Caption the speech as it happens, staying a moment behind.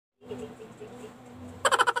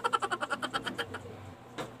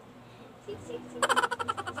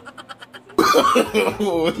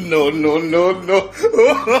No, no, no, no.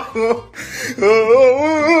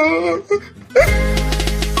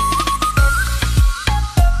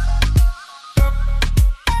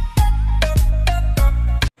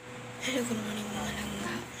 Hello, good morning mga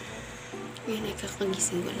langga. Ngayon ay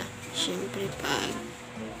kakagising ko lang. Siyempre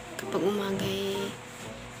kapag umaga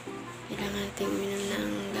kailangan natin uminom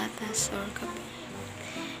ng gatas or kape.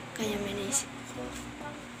 Kaya may naisip ko.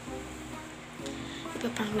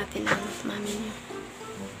 Ipaprank natin ang mami niyo.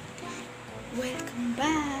 Welcome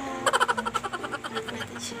back! Prank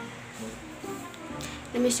natin siya.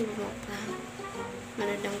 Namiss niyo ba mga prank?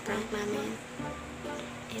 Manood ng prank namin.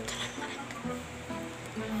 Ito lang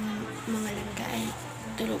mga langga ay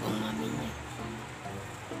tulog ang mami niya.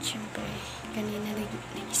 Siyempre, kanina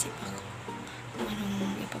nag-isip ako kung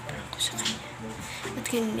anong ipaprank ko sa kanya. At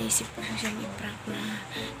kanina naisip ko siyang iprank na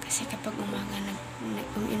kasi kapag umaga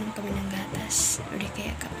uminom kami ng gatas o di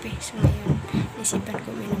kaya kape. So ngayon, naisipan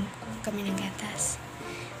ko uminom kami ng gatas.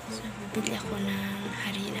 So bibili ako ng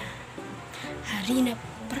Harina. Harina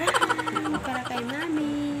prank para kay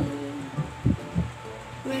mami.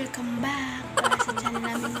 Welcome back para sa channel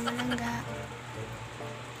namin mga langga.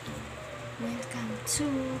 Welcome to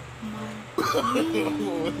my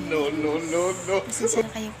No, no, no, no. Pasensya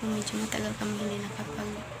na kayo kung medyo matagal kami hindi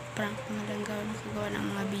nakapag-prank mga langga o nakagawa ng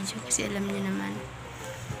mga video kasi alam niyo naman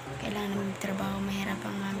kailangan namin magtrabaho, mahirap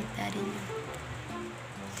ang mami at daddy niyo.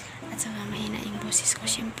 At saka mahina yung boses ko,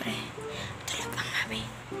 syempre tulog ang mami,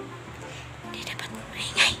 hindi dapat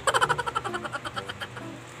maingay.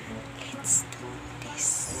 Let's do this.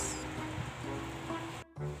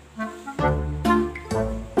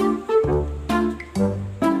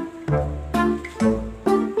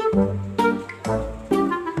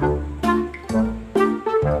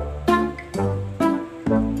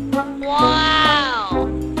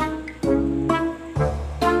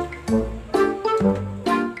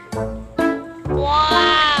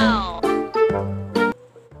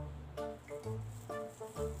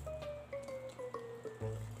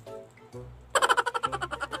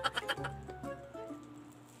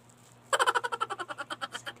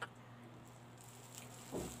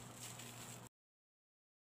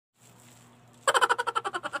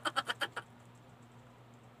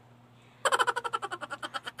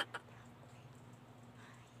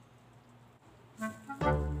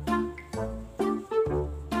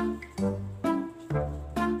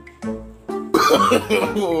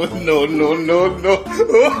 No, no, no, no.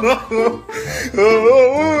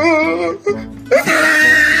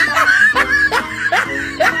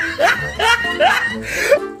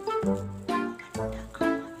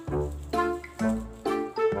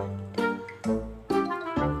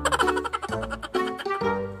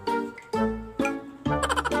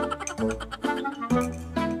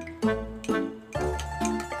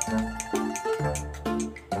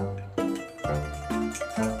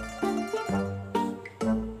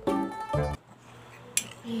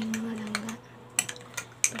 Ayun mga langga,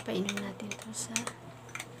 papainom natin ito sa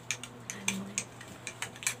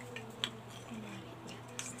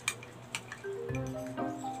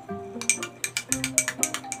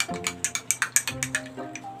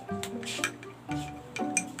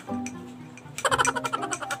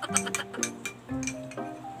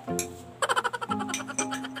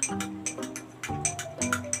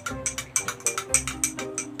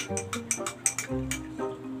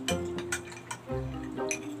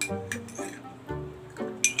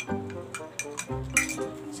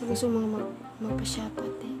So gusto mga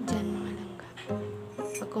magpa-shoutout dyan mga langga.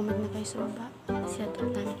 Pag-comment na kayo sa baba, shoutout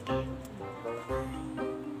namin kayo.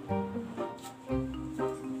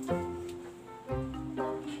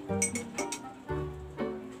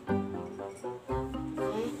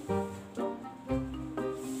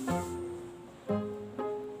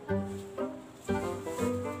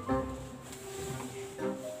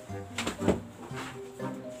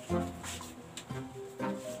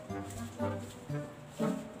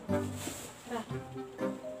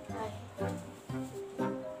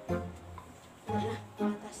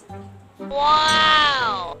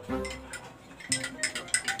 Wow!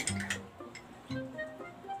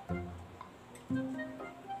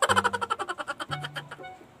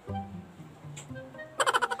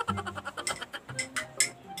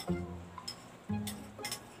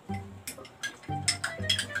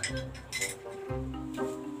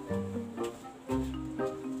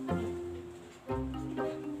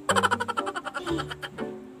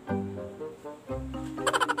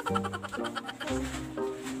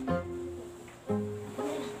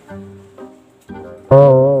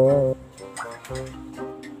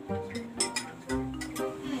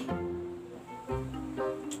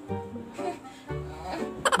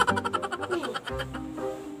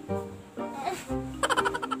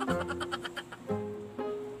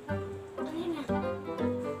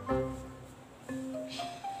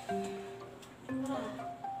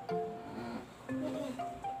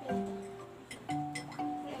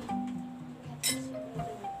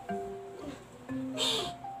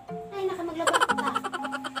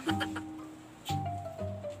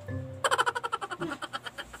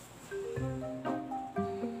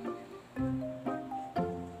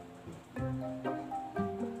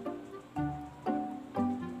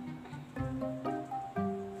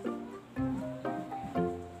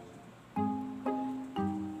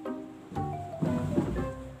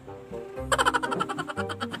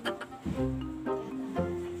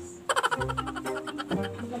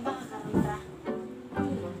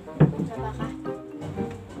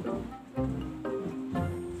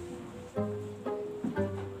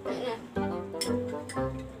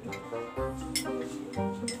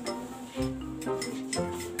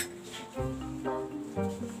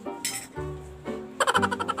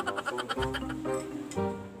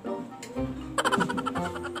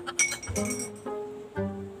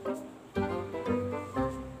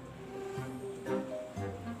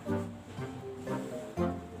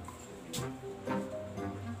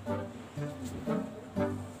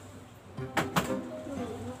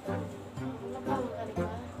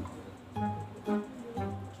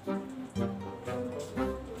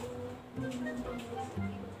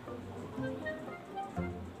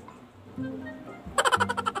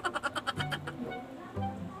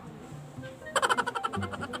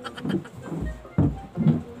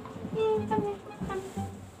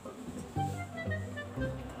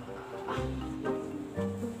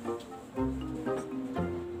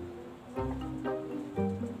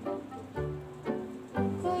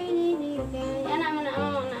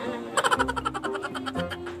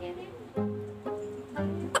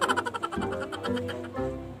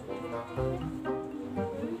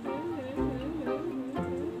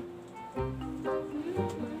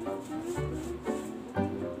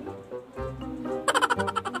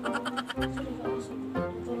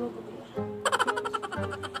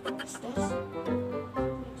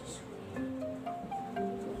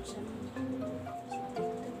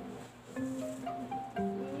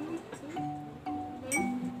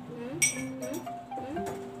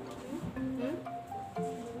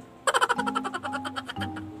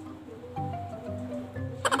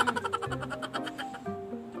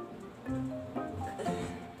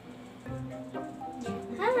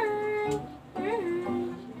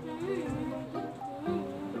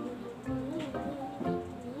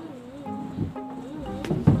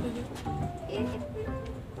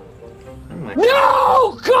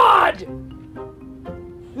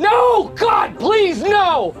 Oh God, please,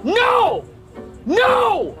 no! No!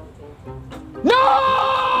 No! No!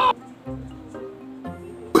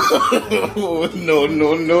 No,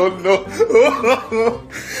 no, no, no.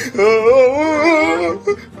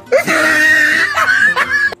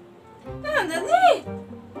 Ah, dali!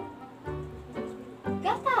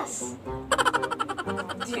 Gatas!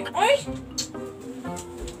 Di, oy!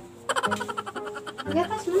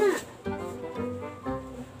 Gatas mo na.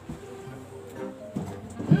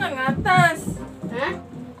 Ano, gatas? Ha?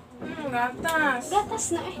 Gatas. Gatas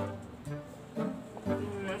na eh.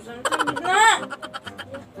 Saan sa gitna?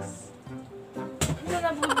 Saan na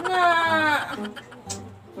gitna?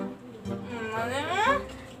 Ano nga?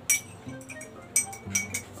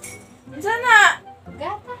 Saan na?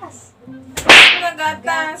 Gatas. Saan na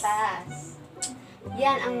gatas? Gatas.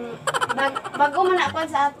 Yan ang bago mo na ako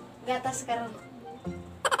sa gatas karon.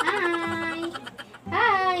 Hi!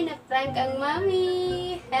 Hi! Na-prank ang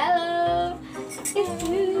mami! Hello!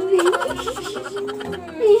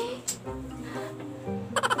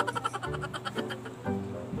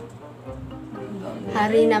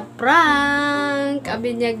 Harina prank!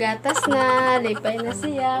 Abi niya gatas na. Lipay na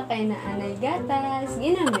siya. Kay naanay gatas.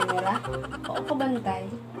 Ginom ni mo ra? Oo ko bantay.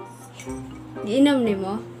 Giinom ni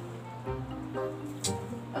mo?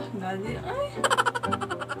 Ah, dali. Ay.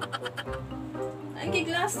 Ay,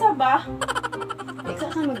 giglasa ba? Ikaw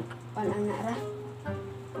ka mag-panana ra.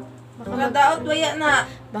 Baka Kadaot, waya na.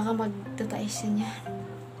 baka magtatais niya.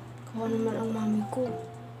 Kawa naman ang mami ko.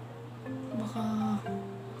 Baka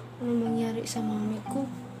ano mangyari sa mami ko.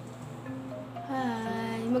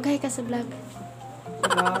 Hi! Mag-hi ka sa vlog.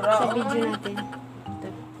 Gara. Sa video natin. Ito.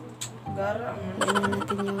 Gara. Tignan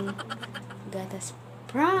natin yung gatas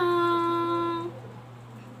prank.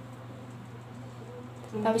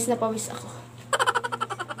 Pawis na pawis ako.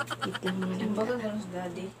 Wait lang mga lang. Sumbaga gano'n sa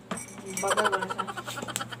daddy. Sumbaga gano'n sa...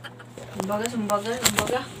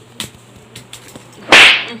 Sumbaga.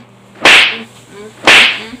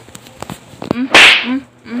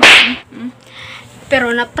 Pero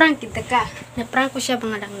na-prank kita ka. Na-prank ko siya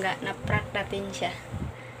mga langga. Na-prank natin siya.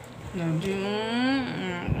 Daddy,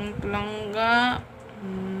 ang pelangga.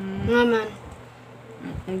 Nga man.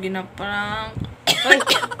 Ang ginaprank. Oy!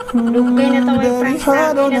 Dugay na taway prank.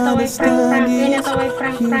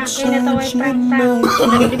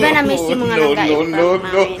 Di ba na-miss yung mga langga yung prank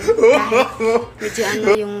namin? Kahit medyo ano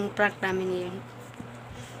yung prank namin yun.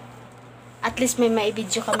 At least may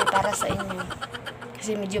maibidyo kami para sa inyo.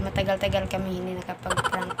 Kasi medyo matagal-tagal kami hindi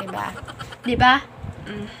nakapag-prank, diba? Diba?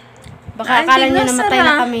 Baka Ay, akala di nyo na, namatay Sarah.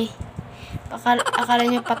 na kami. Baka akala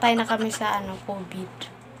nyo patay na kami sa COVID.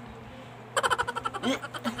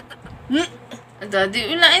 Daddy,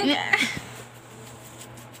 ulain.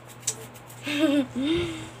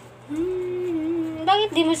 Bakit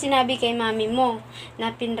di mo sinabi kay mami mo na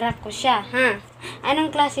pinrak ko siya, ha? Anong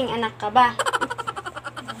klaseng anak ka ba?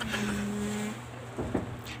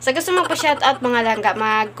 Sa gusto mo pa shoutout mga langga,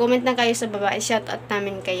 mag-comment lang kayo sa baba, i-shoutout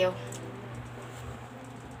namin kayo.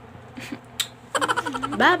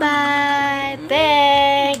 Bye-bye!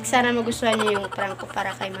 Thanks! Sana magustuhan niyo yung prank ko para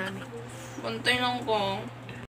kay mami. Bantay lang ko.